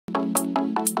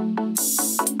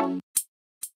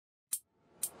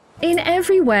In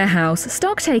every warehouse,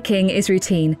 stock taking is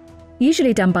routine,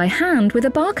 usually done by hand with a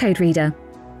barcode reader.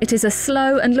 It is a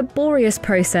slow and laborious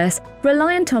process,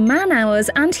 reliant on man-hours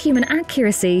and human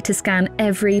accuracy to scan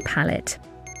every pallet.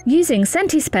 Using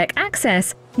Sentispec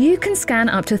Access, you can scan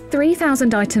up to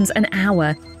 3,000 items an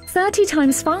hour, 30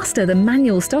 times faster than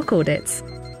manual stock audits.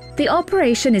 The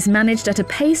operation is managed at a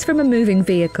pace from a moving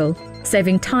vehicle,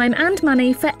 saving time and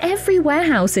money for every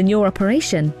warehouse in your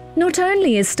operation. Not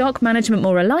only is stock management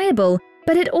more reliable,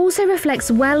 but it also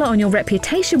reflects well on your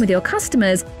reputation with your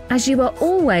customers, as you are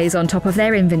always on top of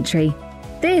their inventory.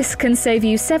 This can save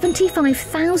you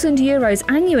 €75,000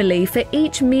 annually for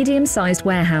each medium-sized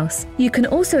warehouse. You can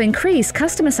also increase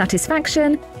customer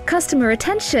satisfaction, customer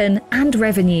retention, and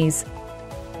revenues.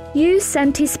 Use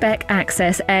Sentispec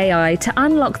Access AI to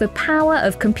unlock the power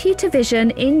of computer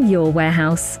vision in your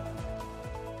warehouse.